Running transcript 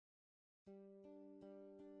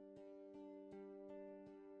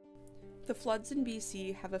The floods in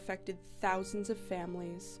BC have affected thousands of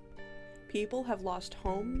families. People have lost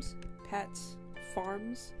homes, pets,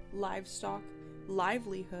 farms, livestock,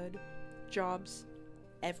 livelihood, jobs,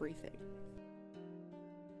 everything.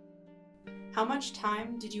 How much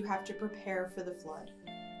time did you have to prepare for the flood?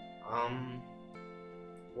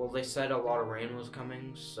 Well, they said a lot of rain was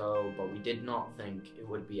coming, but we did not think it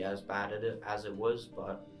would be as bad as it was,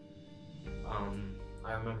 but,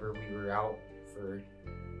 I remember we were out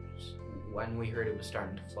when we heard it was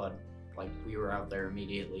starting to flood, like, we were out there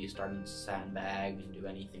immediately starting to sandbag and do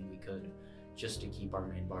anything we could just to keep our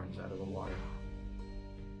main barns out of the water.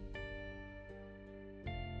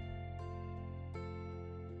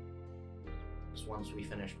 So once we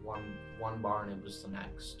finished one barn, it was the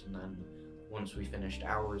next, and then once we finished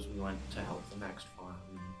ours, we went to help the next farm.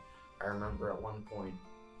 And I remember at one point,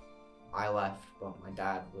 I left, but my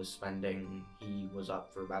dad he was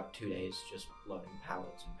up for about 2 days just loading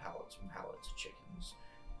pallets and pallets and pallets of chickens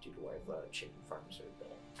due to where the chicken farms are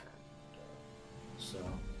built. And, so,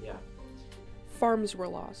 yeah. Farms were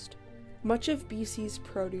lost. Much of BC's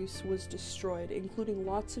produce was destroyed, including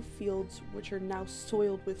lots of fields which are now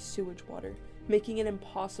soiled with sewage water, making it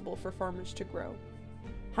impossible for farmers to grow.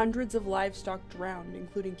 Hundreds of livestock drowned,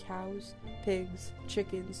 including cows, pigs,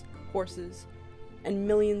 chickens, horses, and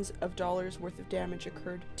millions of dollars worth of damage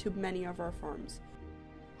occurred to many of our farms.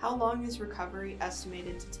 How long is recovery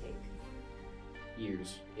estimated to take?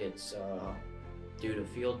 Years. It's due to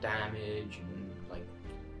field damage, and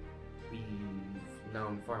we've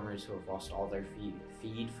known farmers who have lost all their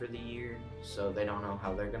feed for the year, so they don't know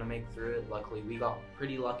how they're gonna make through it. Luckily, we got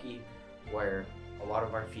pretty lucky where a lot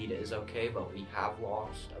of our feed is okay, but we have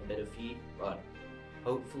lost a bit of feed, but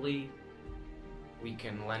hopefully we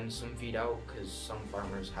can lend some feed out because some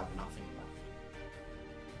farmers have nothing left.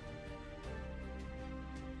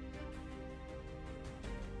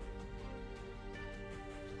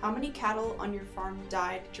 How many cattle on your farm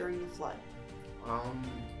died during the flood?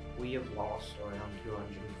 We have lost around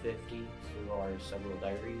 250 through our several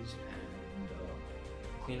dairies, and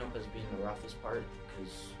cleanup has been the roughest part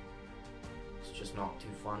because it's just not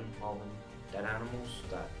too fun hauling dead animals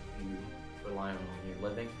that you rely on your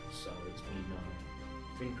living, so it's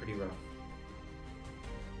been pretty rough.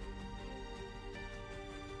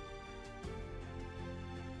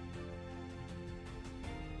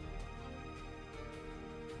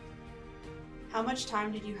 How much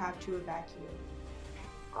time did you have to evacuate?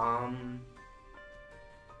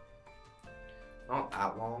 Not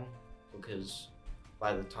that long, because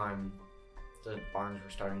by the time the barns were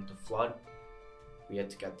starting to flood, we had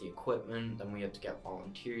to get the equipment, then we had to get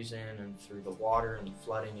volunteers in, and through the water and the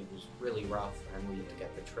flooding, it was really rough, and we had to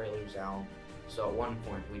get the trailers out. So at one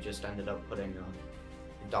point, we just ended up putting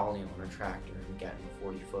a dolly on a tractor and getting a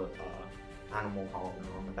 40-foot animal hauler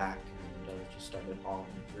on the back, and just started hauling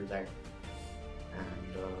through there.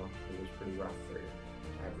 And it was pretty rough for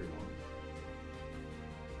everyone.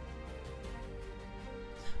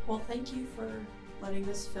 Well, thank you for letting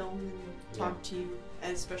us film and talk to you,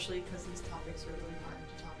 especially because these topics are really hard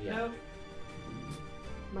to talk about.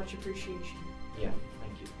 Much appreciation. Yeah.